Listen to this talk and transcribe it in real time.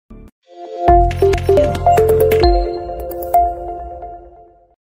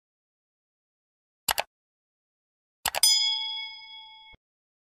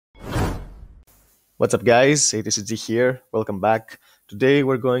What's up guys, TCG here, welcome back. Today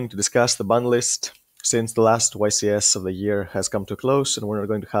we're going to discuss the ban list. Since the last YCS of the year has come to a close and we're not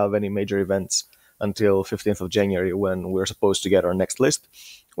going to have any major events until 15th of January when we're supposed to get our next list,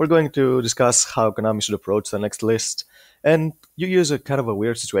 we're going to discuss how Konami should approach the next list. And you use a kind of a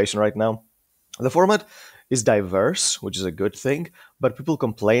weird situation right now. The format is diverse, which is a good thing, but people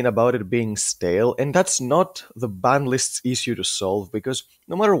complain about it being stale, and that's not the ban list's issue to solve, because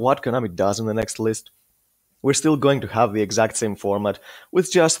no matter what Konami does in the next list, we're still going to have the exact same format,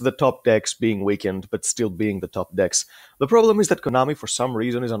 with just the top decks being weakened, but still being the top decks. The problem is that Konami, for some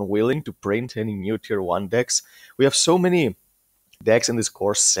reason, is unwilling to print any new Tier 1 decks. We have so many decks in these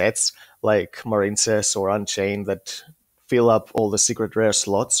core sets, like Marincess or Unchained, that fill up all the secret rare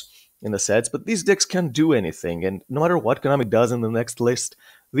slots in the sets, but these decks can't do anything, and no matter what Konami does in the next list,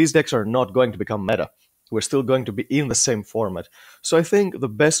 these decks are not going to become meta. We're still going to be in the same format. So I think the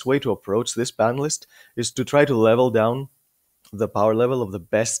best way to approach this ban list is to try to level down the power level of the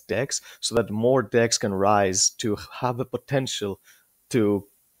best decks so that more decks can rise to have the potential to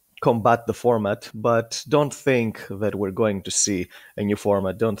combat the format, but don't think that we're going to see a new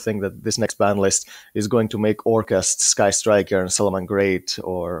format. Don't think that this next ban list is going to make Orcust, Sky Striker, and Salaman Great,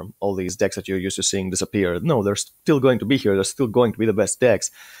 or all these decks that you're used to seeing disappear. No, they're still going to be here. They're still going to be the best decks.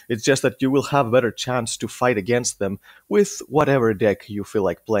 It's just that you will have a better chance to fight against them with whatever deck you feel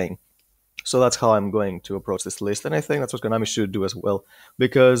like playing. So that's how I'm going to approach this list, and I think that's what Konami should do as well,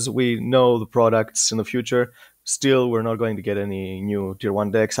 because we know the products in the future. Still, we're not going to get any new Tier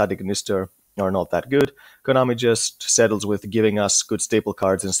 1 decks. Attic and Nister are not that good. Konami just settles with giving us good staple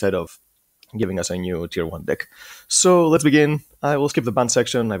cards instead of giving us a new Tier 1 deck. So let's begin. I will skip the ban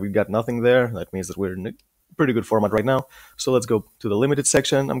section. We've got nothing there. That means that we're in a pretty good format right now. So let's go to the limited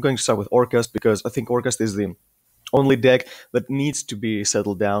section. I'm going to start with Orcust, because I think Orcust is the only deck that needs to be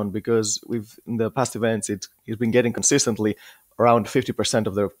settled down, because in the past events it's been getting consistently around 50%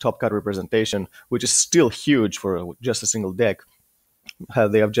 of their top card representation, which is still huge for just a single deck.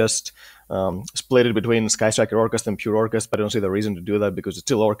 They have just split it between Sky Striker Orcust and Pure Orcust, but I don't see the reason to do that because it's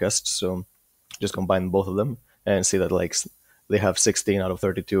still Orcust, so just combine both of them and see that like they have 16 out of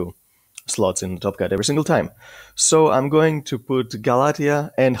 32 slots in the top card every single time. So I'm going to put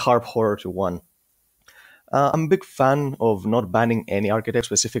Galatia and Harp Horror to 1. I'm a big fan of not banning any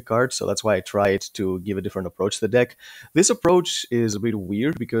archetype-specific cards, so that's why I tried to give a different approach to the deck. This approach is a bit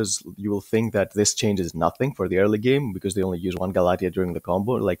weird, because you will think that this changes nothing for the early game, because they only use one Galatia during the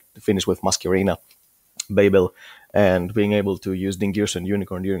combo, like to finish with Masquerena, Babel, and being able to use Dingirs and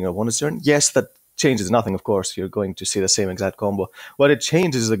Unicorn during a opponent's turn. Yes, that changes nothing, of course. You're going to see the same exact combo. What it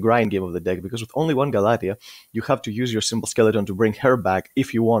changes is the grind game of the deck, because with only one Galatia, you have to use your Simple Skeleton to bring her back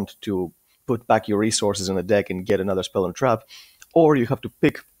if you want to put back your resources in the deck and get another spell and trap, or you have to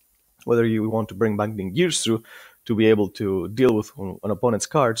pick whether you want to bring back Dingirs through to be able to deal with an opponent's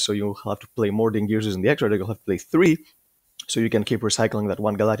card, so you'll have to play more Dingirs in the extra deck. You'll have to play 3, so you can keep recycling that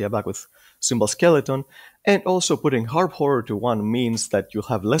one Galatia back with Symbol Skeleton. And also putting Harp Horror to 1 means that you'll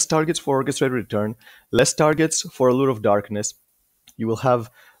have less targets for Orchestrated Return, less targets for Allure of Darkness. You will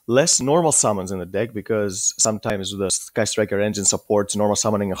have less normal summons in the deck, because sometimes the Sky Striker engine supports normal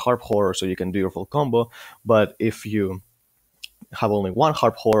summoning a Harp Horror, so you can do your full combo. But if you have only one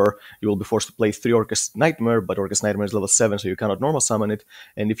Harp Horror, you will be forced to play 3 Orcust Nightmare, but Orcust Nightmare is level 7, so you cannot normal summon it.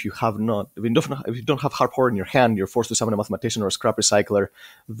 And if you don't have Harp Horror in your hand, you're forced to summon a Mathematician or a Scrap Recycler,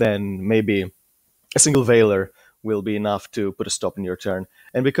 then maybe a single Veiler will be enough to put a stop in your turn.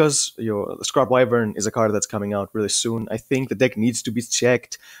 And because your Scrap Wyvern is a card that's coming out really soon, I think the deck needs to be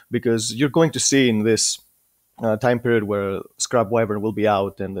checked, because you're going to see in this time period where Scrap Wyvern will be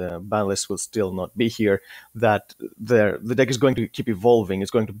out and the ban list will still not be here, that the deck is going to keep evolving.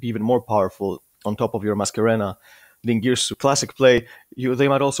 It's going to be even more powerful. On top of your Masquerena, Dingirsu classic play, they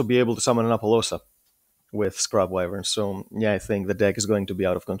might also be able to summon an Apollosa with Scrap Wyvern. So yeah, I think the deck is going to be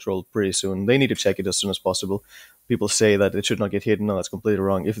out of control pretty soon. They need to check it as soon as possible. People say that it should not get hit. No, that's completely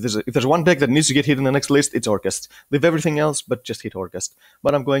wrong. If there's one deck that needs to get hit in the next list, it's Orcust. They have everything else, but just hit Orcust.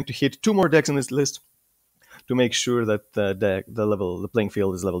 But I'm going to hit 2 more decks in this list to make sure that the playing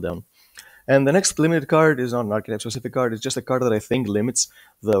field is leveled down. And the next limited card is not an archetype-specific card. It's just a card that I think limits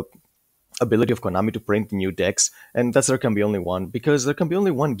the ability of Konami to print new decks, and that's There Can Be Only One, because There Can Be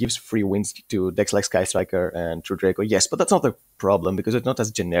Only One gives free wins to decks like Sky Striker and True Draco. Yes, but that's not the problem, because it's not as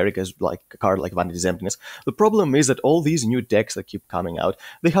generic as like a card like Vanity's Emptiness. The problem is that all these new decks that keep coming out,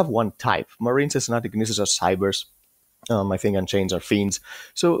 they have one type. Marines and Attic Nisses are Cybers, I think Unchains are fiends.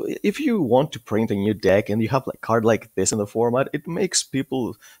 So if you want to print a new deck and you have like card like this in the format, it makes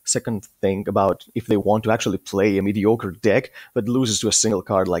people second think about if they want to actually play a mediocre deck that loses to a single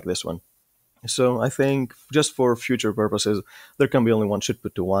card like this one. So I think just for future purposes, there can be only one should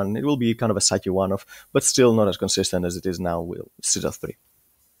put to one. It will be kind of a psyche one-off, but still not as consistent as it is now with Citadel 3.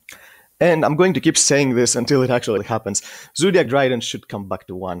 And I'm going to keep saying this until it actually happens. Zodiac Dryden should come back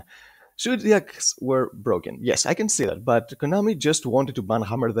to one. Zodiacs were broken. Yes, I can see that, but Konami just wanted to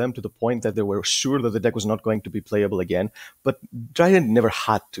banhammer them to the point that they were sure that the deck was not going to be playable again, but Dryden never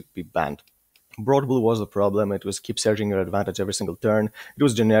had to be banned. Broad Blue was the problem. It was keep surging your advantage every single turn. It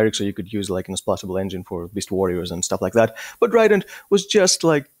was generic, so you could use like an exploitable engine for Beast Warriors and stuff like that. But Trident was just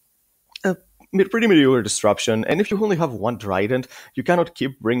like a pretty mediocre disruption. And if you only have one Trident, you cannot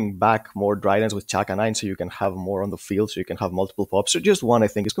keep bringing back more Tridents with Chaka 9 so you can have more on the field, so you can have multiple pops. So just one, I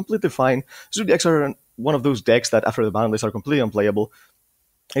think, is completely fine. Zodiacs are one of those decks that after the ban list are completely unplayable.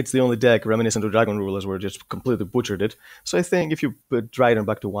 It's the only deck reminiscent of Dragon Rulers where just completely butchered it. So I think if you put Dryden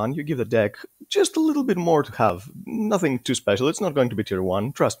back to 1, you give the deck just a little bit more to have. Nothing too special. It's not going to be tier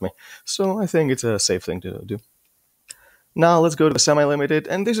 1, trust me. So I think it's a safe thing to do. Now let's go to the semi-limited,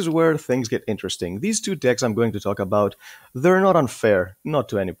 and this is where things get interesting. These two decks I'm going to talk about, they're not unfair, not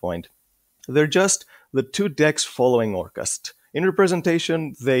to any point. They're just the two decks following Orcust. In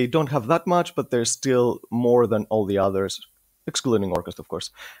representation, they don't have that much, but they're still more than all the others, excluding Orcust, of course.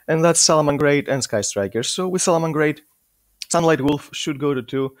 And that's Salamangreat and Sky Striker. So with Salamangreat, Sunlight Wolf should go to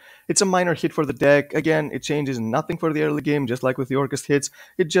 2. It's a minor hit for the deck. Again, it changes nothing for the early game, just like with the Orcust hits.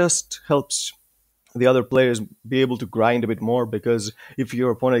 It just helps the other players be able to grind a bit more, because if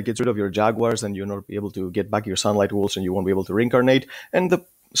your opponent gets rid of your Jaguars, then you're not be able to get back your Sunlight Wolves and you won't be able to reincarnate. And the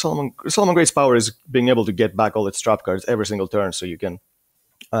Salamangreat's power is being able to get back all its trap cards every single turn, so you can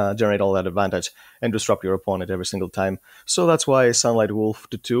generate all that advantage and disrupt your opponent every single time. So that's why Sunlight Wolf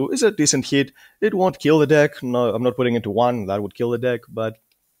to 2 is a decent hit. It won't kill the deck. No, I'm not putting it to 1. That would kill the deck. But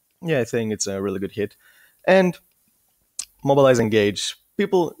yeah, I think it's a really good hit. And Mobilize Engage.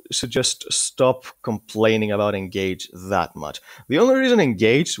 People should just stop complaining about Engage that much. The only reason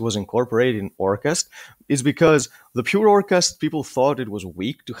Engage was incorporated in Orcust is because the pure Orcust people thought it was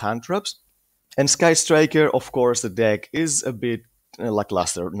weak to hand traps. And Sky Striker, of course, the deck is a bit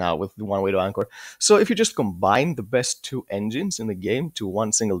lackluster now with the one way to anchor. So if you just combine the best two engines in the game to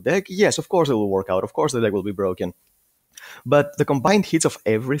one single deck, yes, of course it will work out. Of course the deck will be broken. But the combined hits of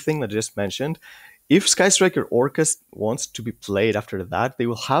everything that I just mentioned, if Sky Striker Orcust wants to be played after that, they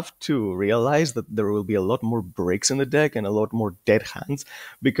will have to realize that there will be a lot more breaks in the deck and a lot more dead hands,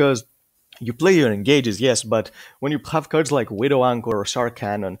 because you play your engages, yes, but when you have cards like Widow Anchor or Shark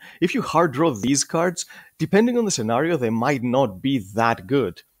Cannon, if you hard draw these cards, depending on the scenario, they might not be that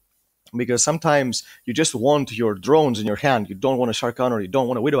good. Because sometimes you just want your drones in your hand, you don't want a Shark Cannon or you don't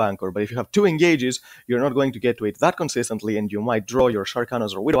want a Widow Anchor, but if you have two engages, you're not going to get to it that consistently, and you might draw your Shark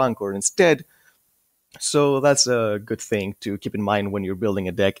Cannons or Widow Anchor instead. So that's a good thing to keep in mind when you're building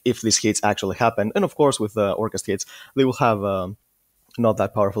a deck, if these hits actually happen. And of course, with Orcust hits, they will have not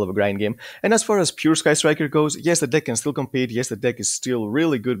that powerful of a grind game. And as far as pure Sky Striker goes, yes, the deck can still compete. Yes, the deck is still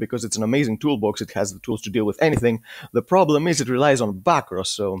really good because it's an amazing toolbox. It has the tools to deal with anything. The problem is it relies on backrow,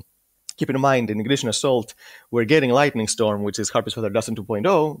 so keep in mind, in Ignition Assault, we're getting Lightning Storm, which is Harpy's Feather Dustin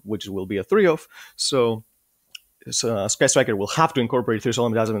 2.0, which will be a 3-off. So Sky Striker will have to incorporate 3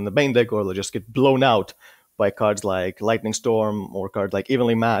 Solemn Miasm in the main deck, or they'll just get blown out by cards like Lightning Storm or cards like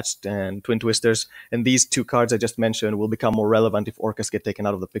Evenly Matched and Twin Twisters. And these two cards I just mentioned will become more relevant if Orcust get taken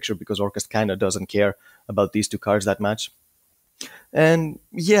out of the picture, because Orcust kind of doesn't care about these two cards that much. And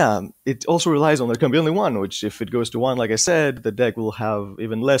yeah, it also relies on there can be only one, which if it goes to 1, like I said, the deck will have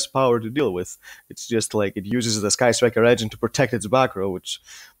even less power to deal with. It's just like it uses the Sky Striker engine to protect its back row, which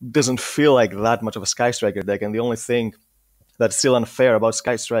doesn't feel like that much of a Sky Striker deck. And the only thing that's still unfair about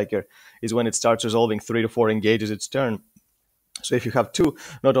Sky Striker is when it starts resolving 3 to 4 engages its turn. So if you have 2,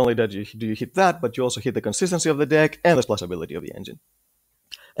 not only do you hit that, but you also hit the consistency of the deck and the splashability of the engine.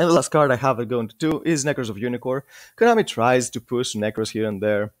 And the last card I have it going to 2 is Necros of Unicorn. Konami tries to push Necros here and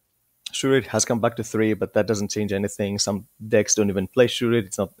there. Sure, it has come back to 3, but that doesn't change anything. Some decks don't even play Shurit.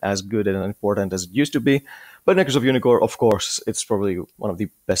 It's not as good and important as it used to be. But Necros of Unicorn, of course, it's probably one of the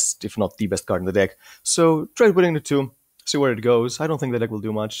best, if not the best card in the deck. So try putting it to 2. See where it goes. I don't think the deck will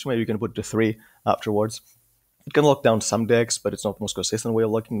do much. Maybe you can put it to 3 afterwards. It can lock down some decks, but it's not the most consistent way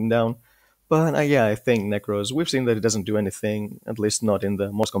of locking them down. But yeah, I think Necros, we've seen that it doesn't do anything, at least not in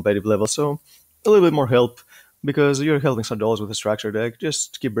the most competitive level, so a little bit more help, because you're helping some dollars with a structure deck.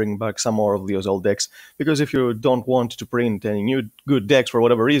 Just keep bringing back some more of those old decks, because if you don't want to print any new good decks for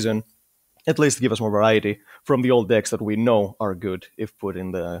whatever reason, at least give us more variety from the old decks that we know are good if put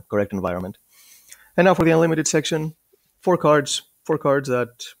in the correct environment. And now for the unlimited section, four cards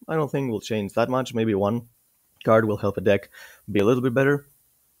that I don't think will change that much. Maybe one card will help a deck be a little bit better.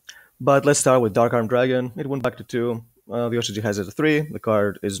 But let's start with Dark Arm Dragon. It went back to 2. The OCG has it at 3. The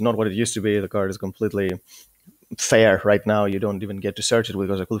card is not what it used to be. The card is completely fair right now. You don't even get to search it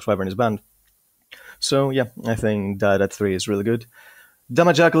because Eclipse Wyvern is banned. So yeah, I think that at 3 is really good.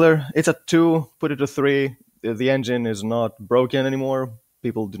 Damage Juggler, it's at 2. Put it to 3. The engine is not broken anymore.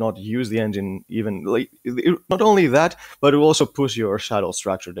 People do not use the engine even. Not only that, but it will also push your Shadow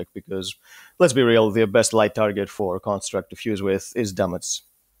Structure deck because, let's be real, the best light target for Construct to fuse with is Damage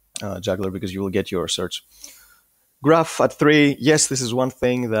Juggler because you will get your search. Graph at 3, yes, this is one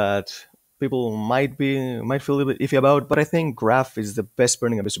thing that people might feel a little bit iffy about, but I think Graph is the best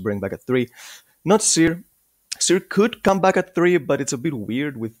Burning Abyss to bring back at 3. Not Seer. Seer could come back at 3, but it's a bit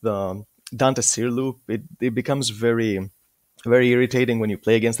weird with the Dante Seer loop. It becomes very irritating when you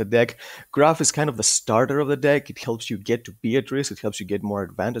play against the deck. Graph is kind of the starter of the deck. It helps you get to Beatrice. It helps you get more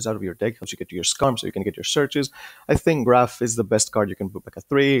advantage out of your deck. It helps you get to your Scarm so you can get your searches. I think Graph is the best card you can put back at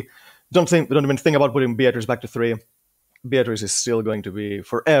 3. Don't even think about putting Beatrice back to 3. Beatrice is still going to be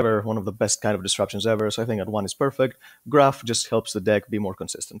forever one of the best kind of disruptions ever, so I think at 1 is perfect. Graph just helps the deck be more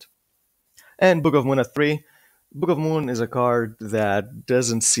consistent. And Book of Moon at 3. Book of Moon is a card that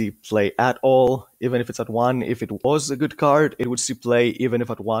doesn't see play at all, even if it's at 1. If it was a good card, it would see play even if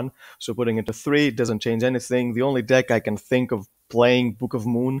at 1. So putting it to 3 doesn't change anything. The only deck I can think of playing Book of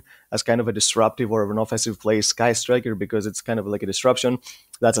Moon as kind of a disruptive or an offensive play is Sky Striker because it's kind of like a disruption.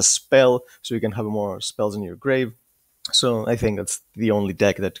 That's a spell, so you can have more spells in your grave. So I think that's the only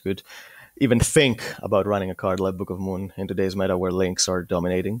deck that could even think about running a card like Book of Moon in today's meta where links are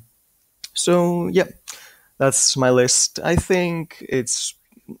dominating. So yeah, that's my list. I think it's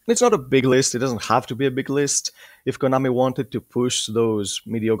not a big list. It doesn't have to be a big list. If Konami wanted to push those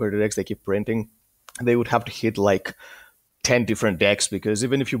mediocre decks they keep printing, they would have to hit like 10 different decks because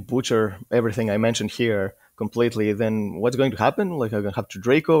even if you butcher everything I mentioned here completely, then what's going to happen? Like, I'm going to have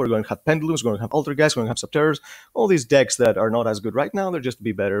Draco, we're going to have Pendulums, we're going to have Altergeist, we're going to have Subterrors, all these decks that are not as good right now, they're just to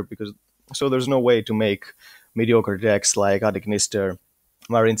be better because so there's no way to make mediocre decks like Adiknister,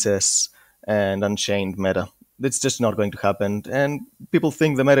 Marincess, and Unchained meta. It's just not going to happen. And people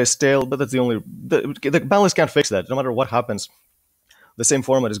think the meta is stale, but that's the Banlist can't fix that. No matter what happens, the same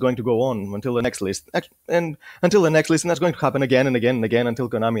format is going to go on until the next list. And until the next list, and that's going to happen again and again and again until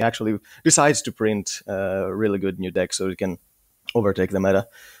Konami actually decides to print a really good new deck so it can overtake the meta.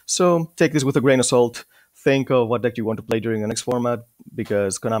 So take this with a grain of salt. Think of what deck you want to play during the next format,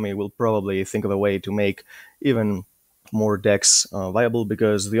 because Konami will probably think of a way to make even more decks viable,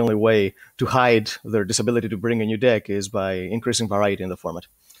 because the only way to hide their disability to bring a new deck is by increasing variety in the format.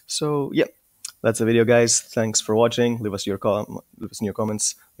 So yeah, that's the video, guys. Thanks for watching. Leave us in your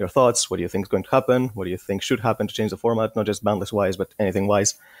comments your thoughts. What do you think is going to happen? What do you think should happen to change the format, not just Banlist wise, but anything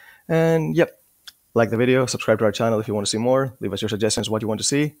wise? And yep, like the video, subscribe to our channel if you want to see more. Leave us your suggestions what you want to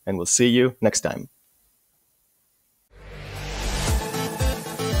see, and we'll see you next time.